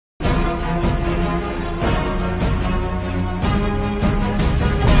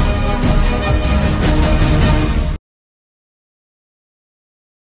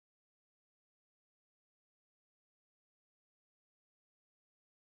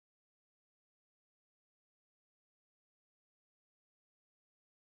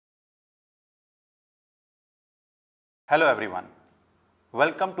Hello everyone.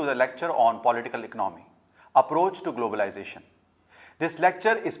 Welcome to the lecture on political economy, approach to globalization. This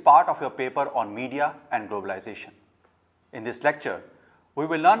lecture is part of your paper on media and globalization. In this lecture, we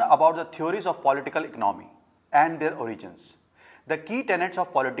will learn about the theories of political economy and their origins, the key tenets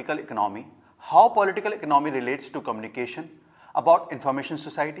of political economy, how political economy relates to communication, about information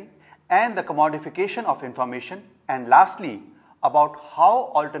society and the commodification of information, and lastly, about how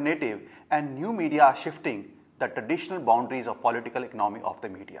alternative and new media are shifting the traditional boundaries of political economy of the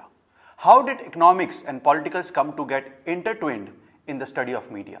media. How did economics and politicals come to get intertwined in the study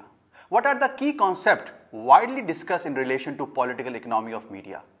of media? What are the key concepts widely discussed in relation to political economy of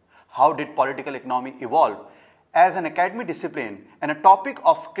media? How did political economy evolve as an academic discipline and a topic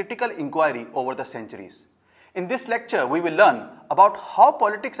of critical inquiry over the centuries? In this lecture, we will learn about how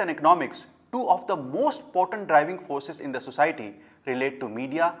politics and economics, two of the most potent driving forces in the society, relate to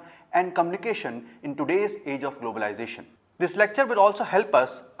media and communication in today's age of globalization. This lecture will also help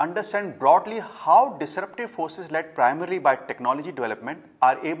us understand broadly how disruptive forces led primarily by technology development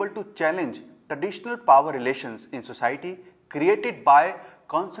are able to challenge traditional power relations in society created by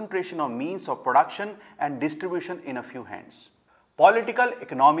concentration of means of production and distribution in a few hands. Political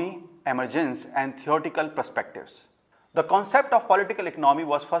economy, emergence and theoretical perspectives. The concept of political economy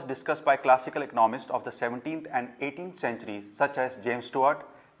was first discussed by classical economists of the 17th and 18th centuries such as James Stewart,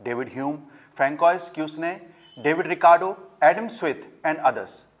 David Hume, Francois Quesnay, David Ricardo, Adam Smith and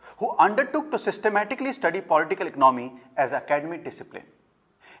others, who undertook to systematically study political economy as academic discipline.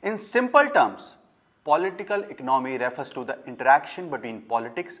 In simple terms, political economy refers to the interaction between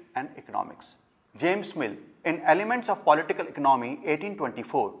politics and economics. James Mill, in Elements of Political Economy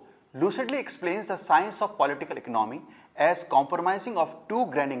 1824, lucidly explains the science of political economy as comprising of two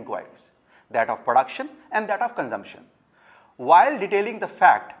grand inquiries, that of production and that of consumption. While detailing the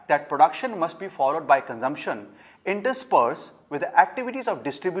fact that production must be followed by consumption interspersed with the activities of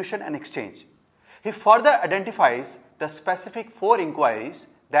distribution and exchange, he further identifies the specific four inquiries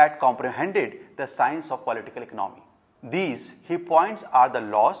that comprehended the science of political economy. These, he points, are the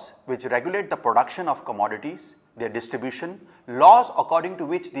laws which regulate the production of commodities, their distribution, laws according to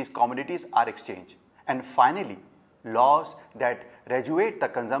which these commodities are exchanged, and finally, laws that regulate the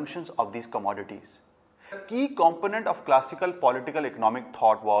consumptions of these commodities. The key component of classical political economic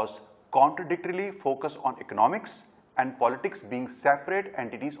thought was contradictorily focused on economics and politics being separate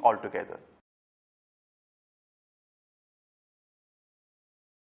entities altogether.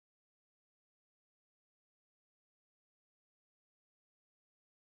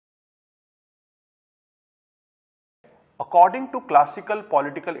 According to classical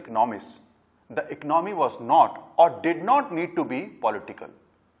political economists, the economy was not or did not need to be political.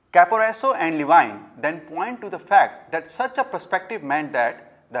 Caporaso and Levine then point to the fact that such a perspective meant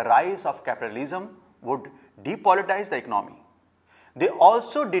that the rise of capitalism would depolitize the economy. They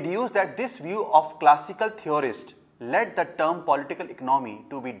also deduce that this view of classical theorists led the term political economy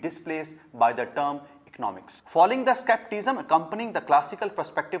to be displaced by the term economics. Following the skepticism accompanying the classical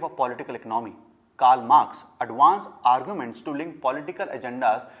perspective of political economy, Karl Marx advanced arguments to link political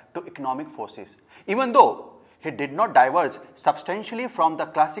agendas to economic forces, even though he did not diverge substantially from the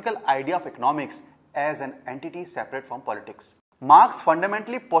classical idea of economics as an entity separate from politics. Marx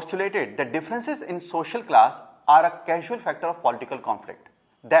fundamentally postulated that differences in social class are a casual factor of political conflict,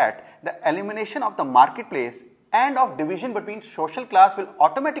 that the elimination of the marketplace and of division between social class will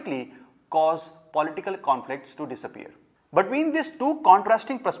automatically cause political conflicts to disappear. Between these two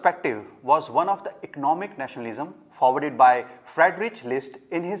contrasting perspectives was one of the economic nationalism forwarded by Friedrich List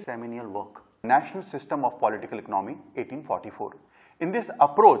in his seminal work, National System of Political Economy 1844. In this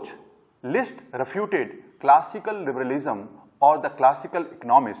approach, List refuted classical liberalism or the classical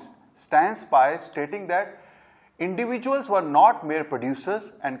economist stance by stating that individuals were not mere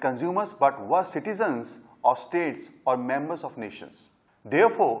producers and consumers but were citizens of states or members of nations.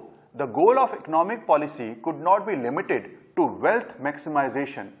 Therefore, the goal of economic policy could not be limited to wealth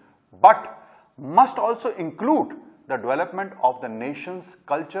maximization but must also include the development of the nation's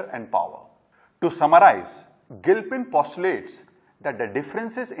culture and power. To summarize, Gilpin postulates that the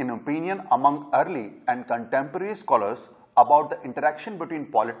differences in opinion among early and contemporary scholars about the interaction between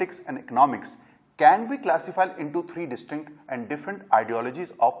politics and economics can be classified into three distinct and different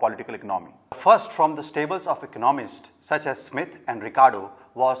ideologies of political economy. First, from the stables of economists such as Smith and Ricardo,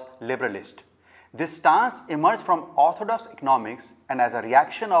 was liberalist. This stance emerged from orthodox economics and as a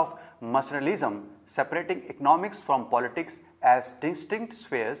reaction of materialism, separating economics from politics as distinct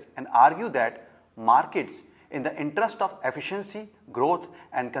spheres, and argue that markets, in the interest of efficiency, growth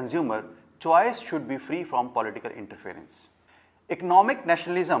and consumer choice, should be free from political interference. Economic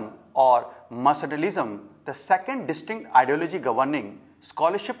nationalism or mercantilism, the second distinct ideology governing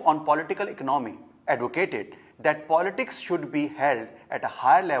scholarship on political economy, advocated that politics should be held at a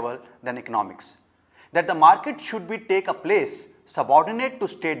higher level than economics, that the market should take a place subordinate to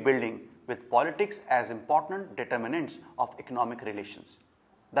state building, with politics as important determinants of economic relations.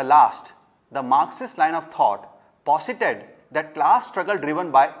 The last, the Marxist line of thought, posited that class struggle driven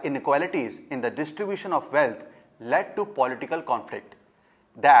by inequalities in the distribution of wealth led to political conflict,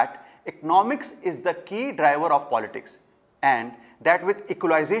 that economics is the key driver of politics, and that with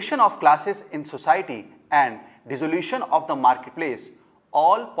equalization of classes in society and dissolution of the marketplace,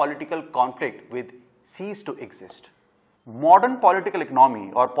 all political conflict will cease to exist. Modern political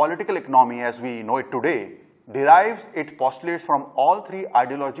economy, or political economy as we know it today, derives its postulates from all three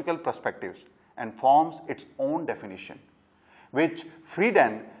ideological perspectives and forms its own definition, which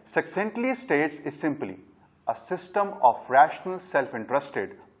Frieden succinctly states is simply a system of rational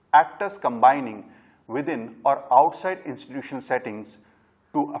self-interested actors combining within or outside institutional settings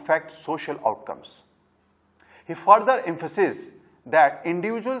to affect social outcomes. He further emphasizes that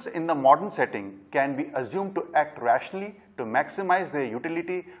individuals in the modern setting can be assumed to act rationally to maximize their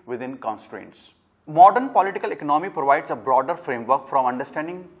utility within constraints. Modern political economy provides a broader framework for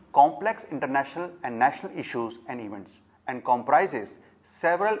understanding complex international and national issues and events, and comprises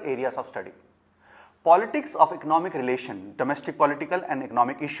several areas of study. Politics of economic relation, domestic political and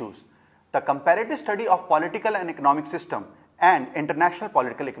economic issues, the comparative study of political and economic system, and international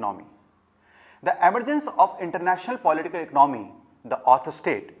political economy. The emergence of international political economy, the author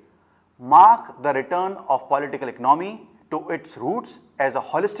state, mark the return of political economy to its roots as a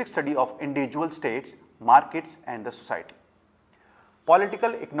holistic study of individual states, markets, and the society.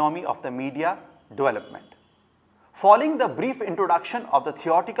 Political economy of the media development. Following the brief introduction of the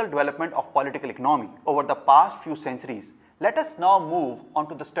theoretical development of political economy over the past few centuries, let us now move on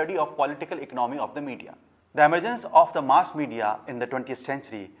to the study of political economy of the media. The emergence of the mass media in the 20th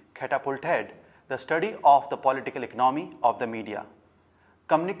century catapulted the study of the political economy of the media.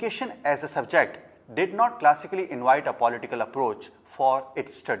 Communication as a subject did not classically invite a political approach for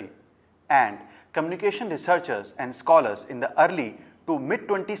its study, and communication researchers and scholars in the early to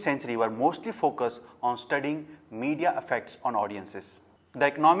mid-20th century were mostly focused on studying media effects on audiences. The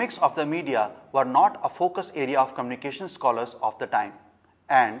economics of the media were not a focus area of communication scholars of the time,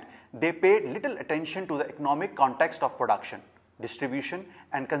 and they paid little attention to the economic context of production, distribution,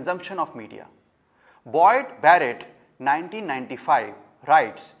 and consumption of media. Boyd Barrett, 1995,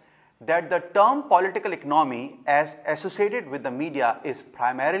 writes that the term political economy as associated with the media is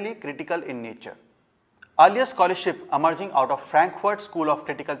primarily critical in nature. Earlier scholarship emerging out of Frankfurt School of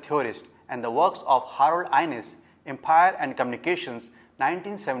Critical Theorists and the works of Harold Innis, Empire and Communications,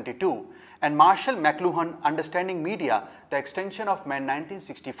 1972, and Marshall McLuhan, Understanding Media, The Extension of Man,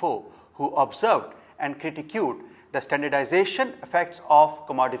 1964, who observed and critiqued the standardization effects of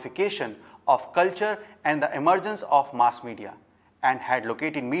commodification of culture and the emergence of mass media, and had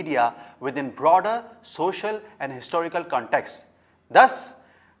located media within broader social and historical contexts, thus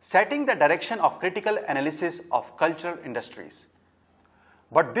setting the direction of critical analysis of cultural industries.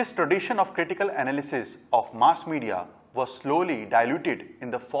 But this tradition of critical analysis of mass media was slowly diluted in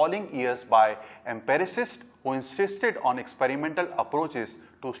the following years by empiricists who insisted on experimental approaches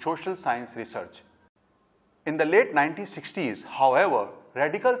to social science research. In the late 1960s, however,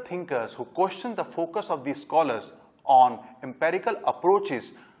 radical thinkers who questioned the focus of these scholars on empirical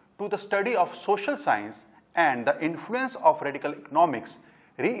approaches to the study of social science and the influence of radical economics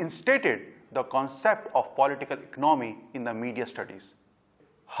reinstated the concept of political economy in the media studies.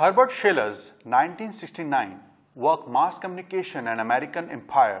 Herbert Schiller's 1969 work Mass Communication and American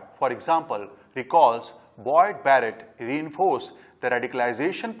Empire, for example, recalls Boyd Barrett reinforced the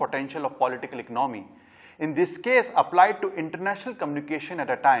radicalization potential of political economy, in this case applied to international communication at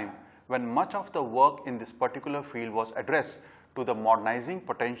a time when much of the work in this particular field was addressed to the modernizing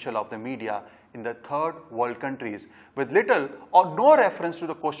potential of the media in the third world countries, with little or no reference to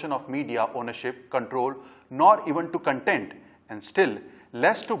the question of media ownership, control, nor even to content, and still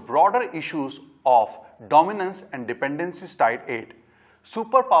less to broader issues of dominance and dependency state aid,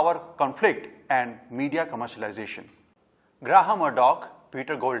 superpower conflict, and media commercialization. Graham Murdoch,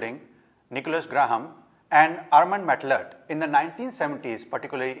 Peter Golding, Nicholas Graham, and Armand Mattelart in the 1970s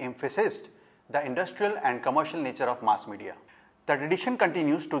particularly emphasized the industrial and commercial nature of mass media. The tradition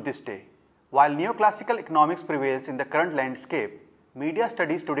continues to this day. While neoclassical economics prevails in the current landscape, media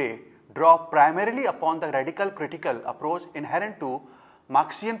studies today draw primarily upon the radical critical approach inherent to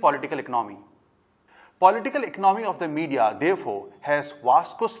Marxian political economy. Political economy of the media, therefore, has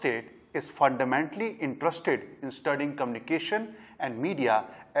Vasco state is fundamentally interested in studying communication and media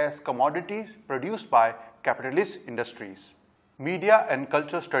as commodities produced by capitalist industries. Media and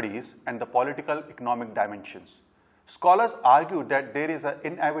culture studies and the political economic dimensions. Scholars argue that there is an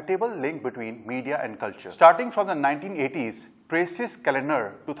inevitable link between media and culture. Starting from the 1980s, Tracy's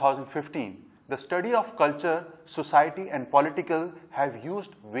calendar 2015, the study of culture, society and political have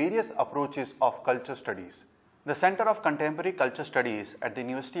used various approaches of culture studies. The Center of Contemporary Culture Studies at the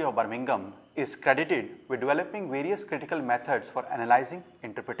University of Birmingham is credited with developing various critical methods for analyzing,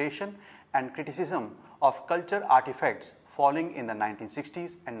 interpretation and criticism of culture artifacts following in the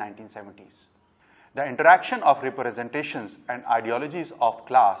 1960s and 1970s. The interaction of representations and ideologies of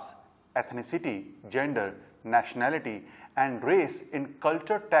class, ethnicity, gender, nationality and race in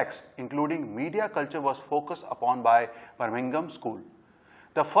culture texts including media culture was focused upon by Birmingham School.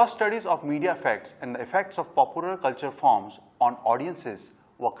 The first studies of media effects and the effects of popular culture forms on audiences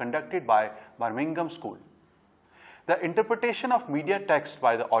were conducted by Birmingham School. The interpretation of media text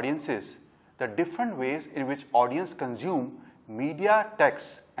by the audiences, the different ways in which audience consume media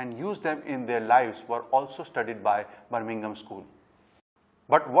texts and use them in their lives were also studied by Birmingham School.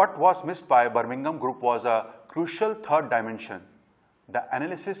 But what was missed by Birmingham Group was a crucial third dimension, the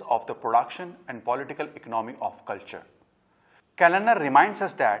analysis of the production and political economy of culture. Callender reminds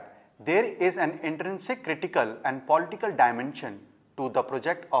us that there is an intrinsic critical and political dimension to the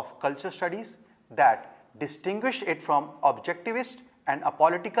project of culture studies that distinguish it from objectivist and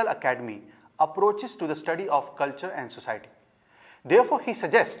apolitical academy approaches to the study of culture and society. Therefore, he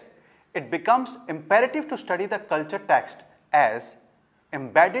suggests it becomes imperative to study the culture text as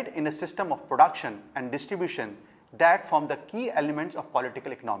embedded in a system of production and distribution that form the key elements of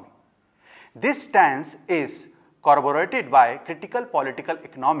political economy. This stance is corroborated by critical political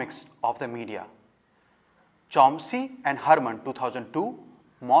economics of the media. Chomsky and Herman 2002,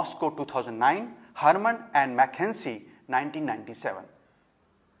 Moscow 2009, Herman and Mackenzie 1997.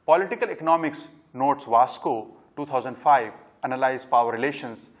 Political economics notes Vasco 2005 analyze power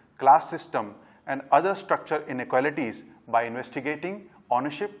relations, class system and other structural inequalities by investigating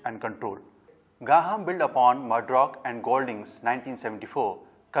ownership and control. Graham built upon Murdoch and Golding's 1974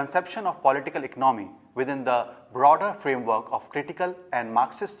 conception of political economy within the broader framework of critical and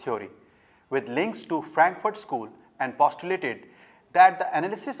Marxist theory with links to Frankfurt School and postulated that the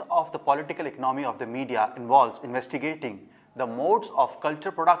analysis of the political economy of the media involves investigating the modes of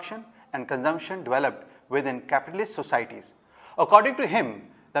culture production and consumption developed within capitalist societies. According to him,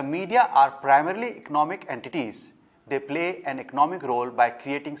 the media are primarily economic entities. They play an economic role by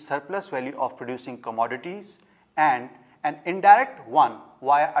creating surplus value of producing commodities and an indirect one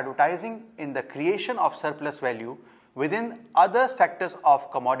via advertising in the creation of surplus value within other sectors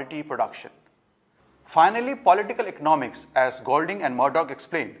of commodity production. Finally, political economics, as Golding and Murdoch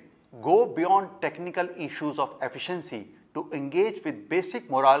explained, go beyond technical issues of efficiency to engage with basic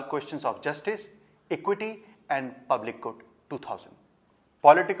moral questions of justice, equity and public good. 2000.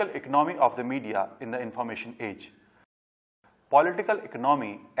 Political economy of the media in the information age. Political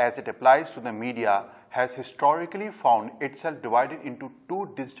economy as it applies to the media has historically found itself divided into two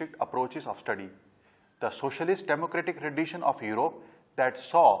distinct approaches of study. The socialist democratic tradition of Europe that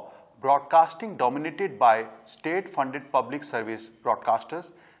saw broadcasting dominated by state-funded public service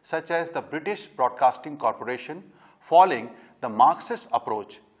broadcasters such as the British Broadcasting Corporation following the Marxist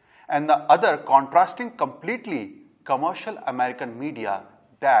approach, and the other contrasting completely commercial American media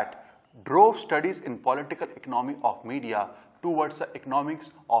that drove studies in political economy of media towards the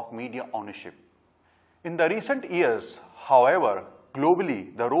economics of media ownership. In the recent years, however,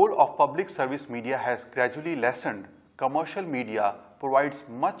 globally, the role of public service media has gradually lessened. Commercial media provides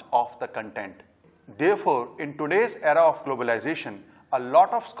much of the content. Therefore, in today's era of globalization, a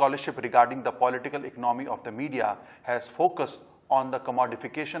lot of scholarship regarding the political economy of the media has focused on the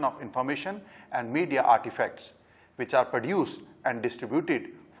commodification of information and media artifacts, which are produced and distributed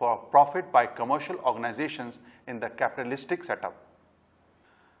for profit by commercial organizations in the capitalistic setup.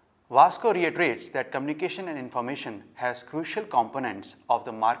 Vasco reiterates that communication and information as crucial components of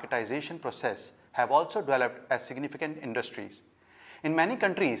the marketization process have also developed as significant industries. In many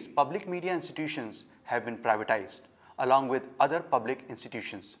countries, public media institutions have been privatized, along with other public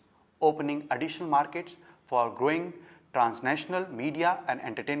institutions, opening additional markets for growing transnational media and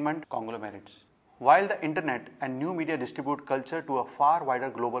entertainment conglomerates. While the internet and new media distribute culture to a far wider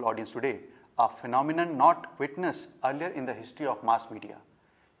global audience today, a phenomenon not witnessed earlier in the history of mass media.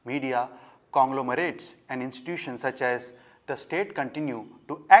 Media conglomerates and institutions such as the state continue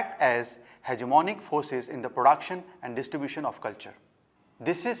to act as hegemonic forces in the production and distribution of culture.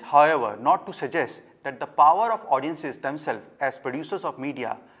 This is, however, not to suggest that the power of audiences themselves as producers of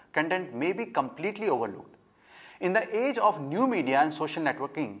media content may be completely overlooked. In the age of new media and social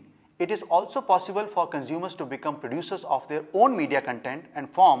networking, it is also possible for consumers to become producers of their own media content and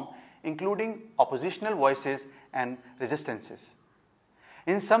form, including oppositional voices and resistances.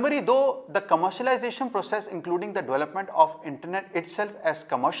 In summary, though the commercialization process, including the development of internet itself as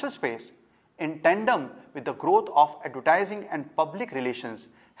commercial space, in tandem with the growth of advertising and public relations,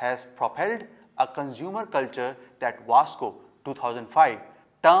 has propelled a consumer culture that Vasco 2005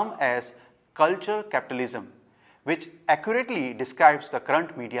 termed as culture capitalism, which accurately describes the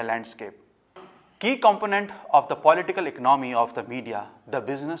current media landscape. Key component of the political economy of the media, the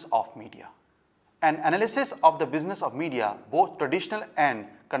business of media. An analysis of the business of media, both traditional and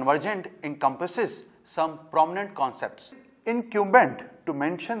convergent, encompasses some prominent concepts. Incumbent to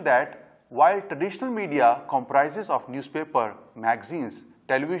mention that while traditional media comprises of newspaper, magazines,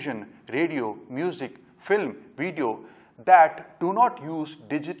 television, radio, music, film, video that do not use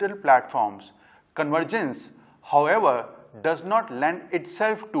digital platforms, convergence, however, does not lend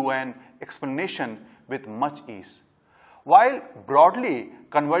itself to an explanation with much ease. While broadly,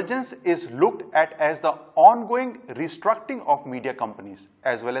 convergence is looked at as the ongoing restructuring of media companies,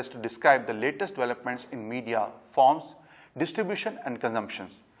 as well as to describe the latest developments in media forms, distribution and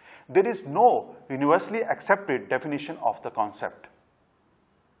consumptions. There is no universally accepted definition of the concept.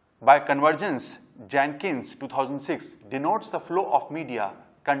 By convergence, Jenkins 2006 denotes the flow of media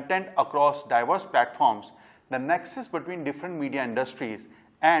content across diverse platforms, the nexus between different media industries,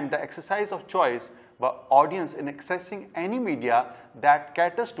 and the exercise of choice by audience in accessing any media that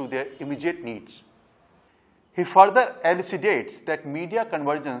caters to their immediate needs. He further elucidates that media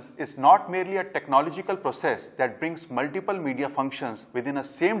convergence is not merely a technological process that brings multiple media functions within a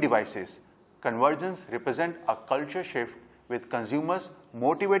same devices. Convergence represents a culture shift with consumers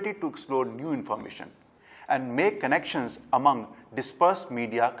motivated to explore new information and make connections among dispersed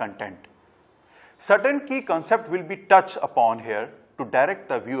media content. Certain key concepts will be touched upon here to direct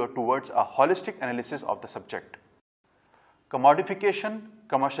the viewer towards a holistic analysis of the subject. Commodification,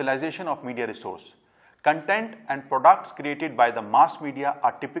 commercialization of media resource. Content and products created by the mass media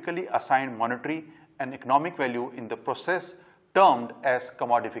are typically assigned monetary and economic value in the process termed as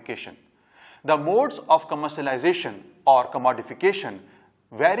commodification. The modes of commercialization or commodification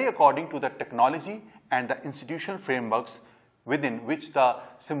vary according to the technology and the institutional frameworks within which the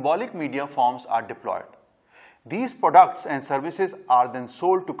symbolic media forms are deployed. These products and services are then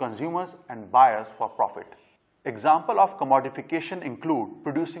sold to consumers and buyers for profit. Examples of commodification include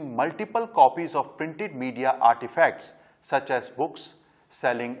producing multiple copies of printed media artifacts such as books,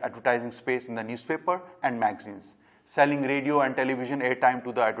 selling advertising space in the newspaper and magazines, selling radio and television airtime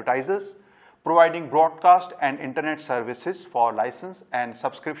to the advertisers, providing broadcast and internet services for license and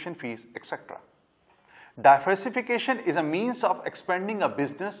subscription fees, etc. Diversification is a means of expanding a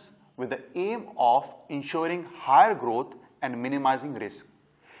business with the aim of ensuring higher growth and minimizing risk.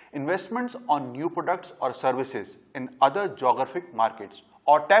 Investments on new products or services in other geographic markets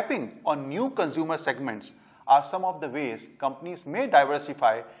or tapping on new consumer segments are some of the ways companies may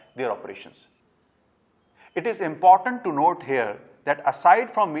diversify their operations. It is important to note here that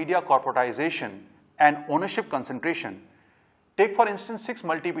aside from media corporatization and ownership concentration, take for instance 6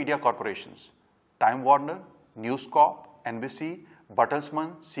 multimedia corporations: Time Warner, News Corp, NBC,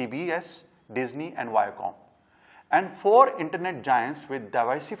 Bertelsmann, CBS, Disney and Viacom, and 4 internet giants with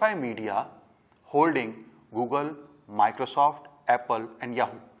diversified media holding Google, Microsoft, Apple and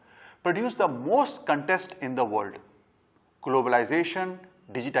Yahoo, produce the most content in the world. Globalization,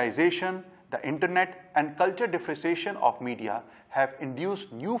 digitization, the internet and culture differentiation of media have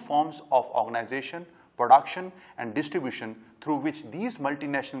induced new forms of organization, production and distribution through which these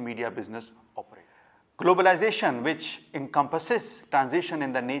multinational media businesses operate. Globalization, which encompasses transition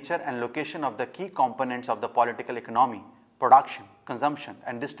in the nature and location of the key components of the political economy, production, consumption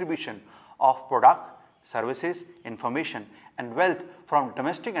and distribution of product, services, information and wealth from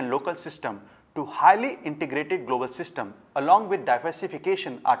domestic and local system to highly integrated global system along with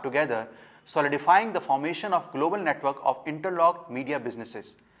diversification are together solidifying the formation of global network of interlocked media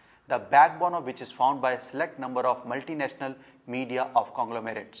businesses, the backbone of which is found by a select number of multinational media of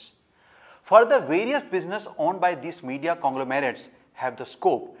conglomerates. Further, various businesses owned by these media conglomerates have the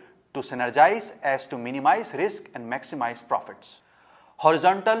scope to synergize as to minimize risk and maximize profits.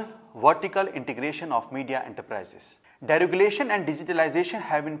 Horizontal, vertical integration of media enterprises. Deregulation and digitalization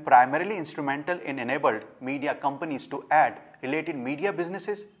have been primarily instrumental in enabled media companies to add related media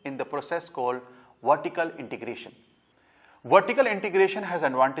businesses in the process called vertical integration. Vertical integration has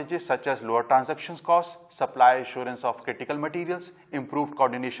advantages such as lower transaction costs, supply assurance of critical materials, improved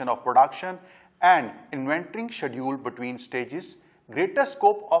coordination of production, and inventory schedule between stages, greater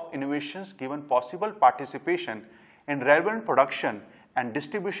scope of innovations given possible participation in relevant production and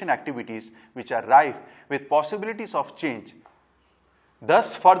distribution activities which are rife with possibilities of change,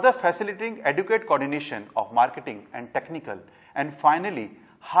 thus further facilitating adequate coordination of marketing and technical, and finally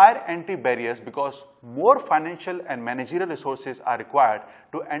higher entry barriers because more financial and managerial resources are required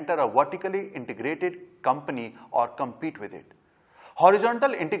to enter a vertically integrated company or compete with it.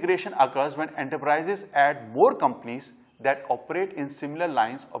 Horizontal integration occurs when enterprises add more companies that operate in similar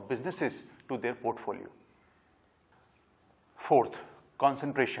lines of businesses to their portfolio. Fourth,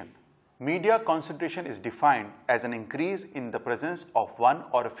 concentration. Media concentration is defined as an increase in the presence of one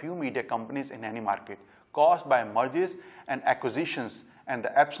or a few media companies in any market caused by mergers and acquisitions and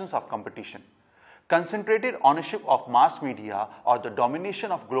the absence of competition. Concentrated ownership of mass media or the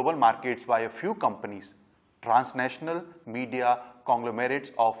domination of global markets by a few companies, transnational media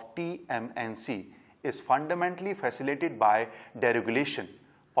conglomerates of TMNC, is fundamentally facilitated by deregulation,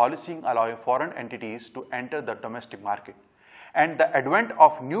 policy allowing foreign entities to enter the domestic market, and the advent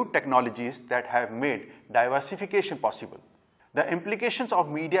of new technologies that have made diversification possible. The implications of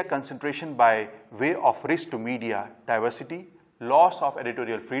media concentration by way of risk to media diversity, loss of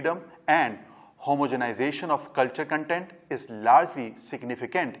editorial freedom, and homogenization of culture content is largely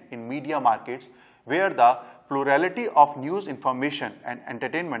significant in media markets where the plurality of news, information, and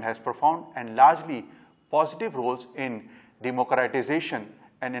entertainment has profound and largely positive roles in democratization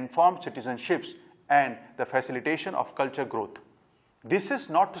and informed citizenships and the facilitation of culture growth. This is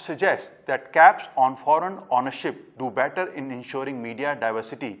not to suggest that caps on foreign ownership do better in ensuring media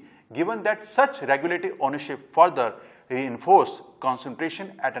diversity, given that such regulatory ownership further reinforce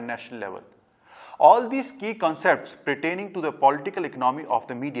concentration at a national level. All these key concepts pertaining to the political economy of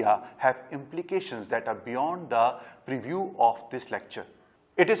the media have implications that are beyond the preview of this lecture.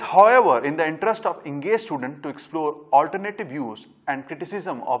 It is, however, in the interest of engaged students to explore alternative views and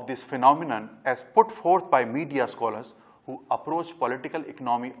criticism of this phenomenon as put forth by media scholars who approach political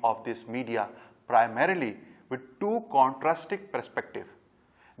economy of this media primarily with two contrasting perspectives,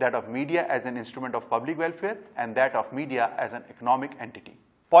 that of media as an instrument of public welfare and that of media as an economic entity.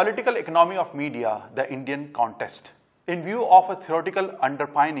 Political economy of media, the Indian context. In view of a theoretical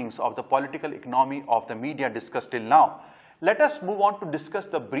underpinnings of the political economy of the media discussed till now, let us move on to discuss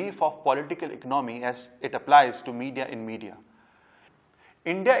the brief of political economy as it applies to media in media.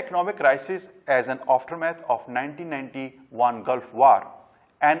 India economic crisis as an aftermath of 1991 Gulf War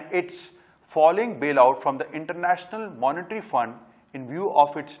and its falling bailout from the International Monetary Fund in view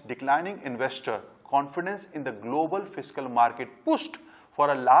of its declining investor confidence in the global fiscal market pushed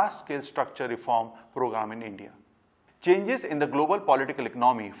for a large-scale structure reform program in India. Changes in the global political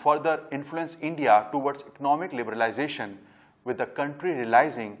economy further influenced India towards economic liberalization, with the country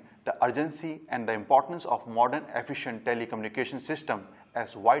realizing the urgency and the importance of modern efficient telecommunication system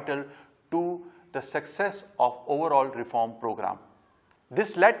as vital to the success of overall reform program.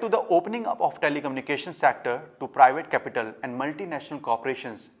 This led to the opening up of telecommunication sector to private capital and multinational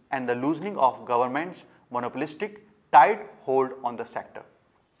corporations and the loosening of government's monopolistic tight hold on the sector.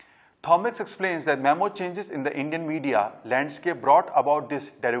 Thomas explains that memo changes in the Indian media landscape brought about this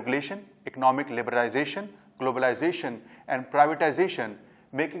deregulation, economic liberalization, globalization, and privatization,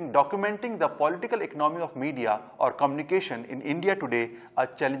 making documenting the political economy of media or communication in India today a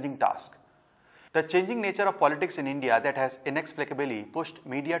challenging task. The changing nature of politics in India that has inexplicably pushed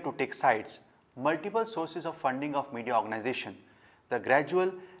media to take sides, multiple sources of funding of media organization, the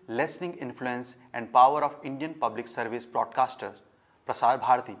gradual lessening influence and power of Indian public service broadcasters, Prasar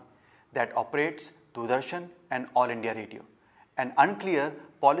Bharati, that operates Doordarshan and All India Radio, and unclear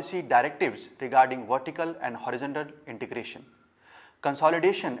policy directives regarding vertical and horizontal integration,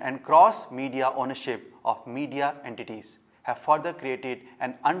 consolidation and cross-media ownership of media entities have further created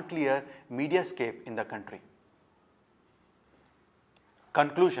an unclear mediascape in the country.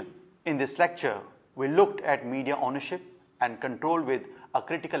 Conclusion. In this lecture, we looked at media ownership and control with a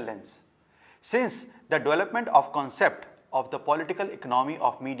critical lens. Since the development of concept of the political economy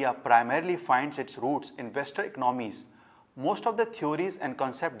of media primarily finds its roots in Western economies, most of the theories and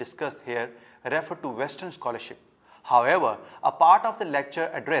concepts discussed here refer to Western scholarship. However, a part of the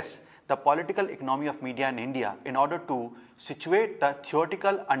lecture address the political economy of media in India in order to situate the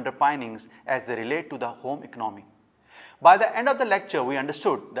theoretical underpinnings as they relate to the home economy. By the end of the lecture, we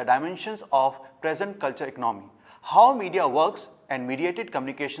understood the dimensions of present culture economy, how media works and mediated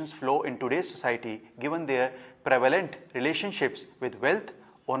communications flow in today's society given their prevalent relationships with wealth,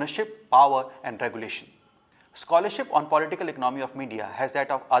 ownership, power, and regulation. Scholarship on political economy of media, as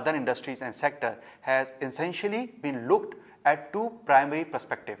that of other industries and sector, has essentially been looked at two primary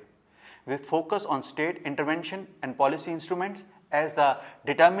perspectives, with focus on state intervention and policy instruments as the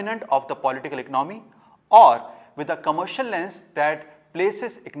determinant of the political economy, or with a commercial lens that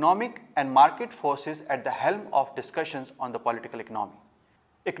places economic and market forces at the helm of discussions on the political economy.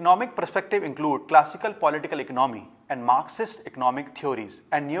 Economic perspectives include classical political economy and Marxist economic theories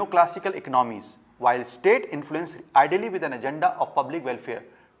and neoclassical economies, while state influence, ideally with an agenda of public welfare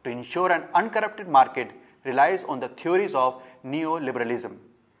to ensure an uncorrupted market, relies on the theories of neoliberalism.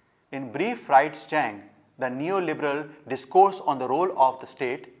 In brief, writes Chang, the neoliberal discourse on the role of the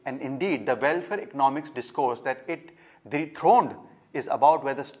state, and indeed the welfare economics discourse that it dethroned, is about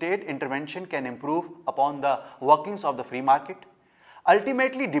whether state intervention can improve upon the workings of the free market.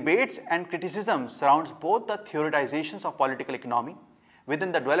 Ultimately, debates and criticism surrounds both the theoretizations of political economy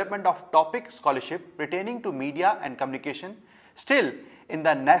within the development of topic scholarship pertaining to media and communication, still in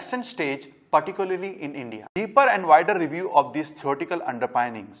the nascent stage, particularly in India. Deeper and wider review of these theoretical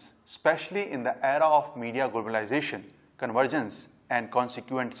underpinnings, especially in the era of media globalization, convergence, and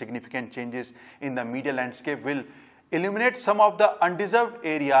consequent significant changes in the media landscape, will illuminate some of the undeserved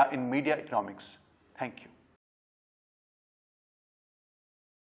area in media economics. Thank you.